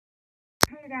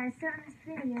guys, so in this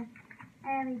video, I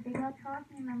have a Big Lots haul.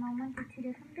 Me and my mom went to 2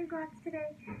 different Big Lots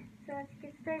today. So let's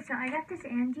get started. So I got this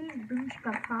Angie's Boom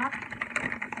Chicka Pop.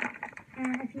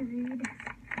 And if you read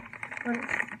what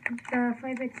it's, the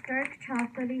flavor, it's dark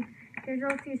chocolatey. There's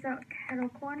also salt kettle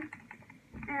corn.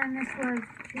 And this was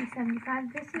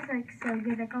 $2.75. This is like so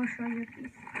good. Like I'll show you a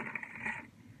piece.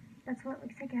 That's what it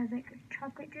looks like. It has like a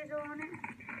chocolate drizzle on it.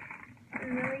 It's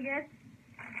really good.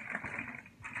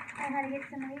 I had to get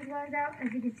some of these bars out.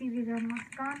 As you can see, these are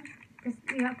almost gone.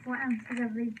 We got 4 ounces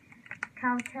of the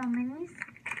Cowtail Minis.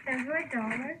 Those were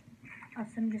 $1.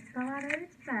 Some just fell out of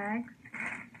its bag.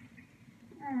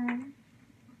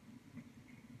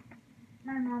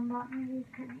 My mom bought me these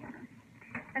because, you know,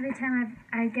 every time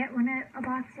I get a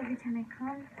box, every time I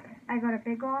come, I go to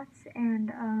Big Lots,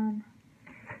 and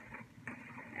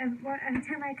every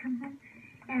time I come home,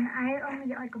 and I only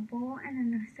get like a bowl and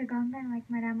then a segunda, and like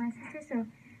my dad and my sister, so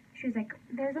she was like,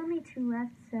 there's only 2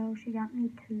 left, so she got me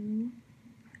 2.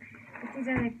 But these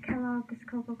are the Kellogg's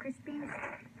Cocoa Krispies.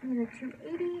 These are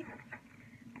 $2.80.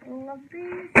 Love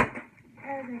these.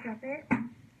 As I drop it.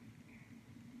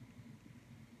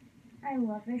 I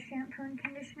love this shampoo and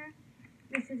conditioner.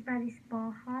 This is by the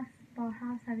Bauhaus.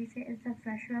 Bauhaus, obviously, it's the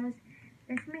Fresh Rose.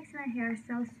 This makes my hair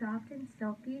so soft and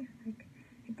silky. Like,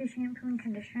 get the shampoo and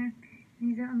conditioner.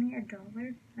 These are only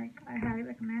 $1. Like, I highly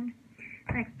recommend.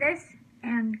 Like this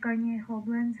and Garnier Whole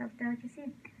Blend Self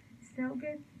Delicacy. So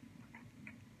good.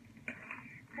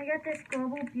 I got this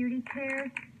Global Beauty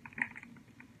Care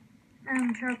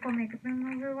charcoal makeup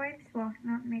remover wipes. Well,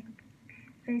 not makeup,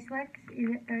 face wipes.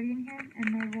 You get 30 in here,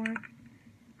 and they were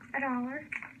 $1.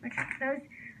 Which those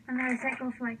on the other side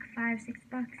go for like $5-6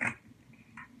 bucks.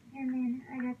 And then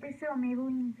I got this little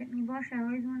Maybelline Fit Me blush. I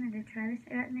always wanted to try this.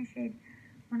 I got in the shade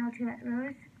 102 at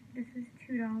Rose. This is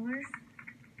 $2.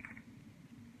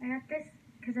 I got this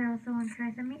because I also want to try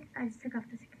something. I just took off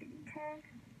the security tag.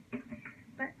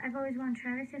 But I've always wanted to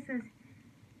try this. This was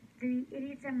the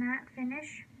It's a Matte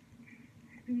Finish.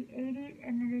 $3.80,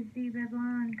 and it is the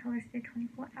Revlon Color Stay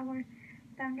 24-Hour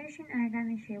Foundation. And I got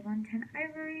in the shade 110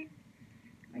 Ivory.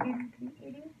 Again,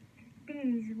 $3.80.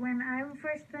 These, when I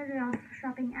first started off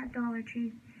shopping at Dollar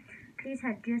Tree, these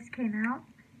had just came out.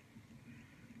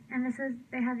 And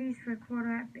they have these for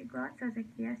 $1 at Big Lots. So I was like,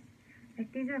 yes.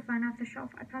 Like, these are fine off the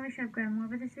shelf. I probably should have grabbed more,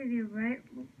 but this is the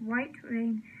White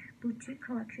Rain Boutique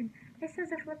Collection. This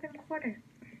is a flipping $1.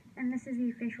 And this is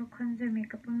the Facial Cleanser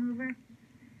Makeup Remover.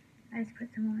 I just put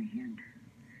some on my hand.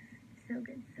 So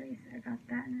good. So yes, I got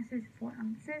that. And this is 4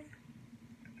 ounces.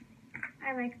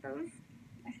 I like those.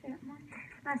 I should have more.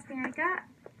 Last thing I got.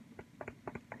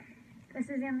 This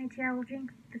is the only tea I will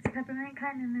drink. This peppermint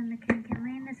kind. And then the Can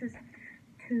Lane. This is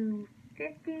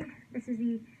 $2.50. This is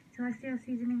the Celestial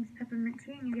Seasonings Peppermint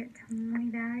Tea. And you get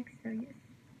 20 bags. So yes.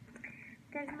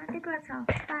 Guys, I'm at the Big Lots haul.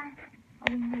 Bye.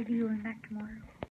 I'll be maybe going back tomorrow.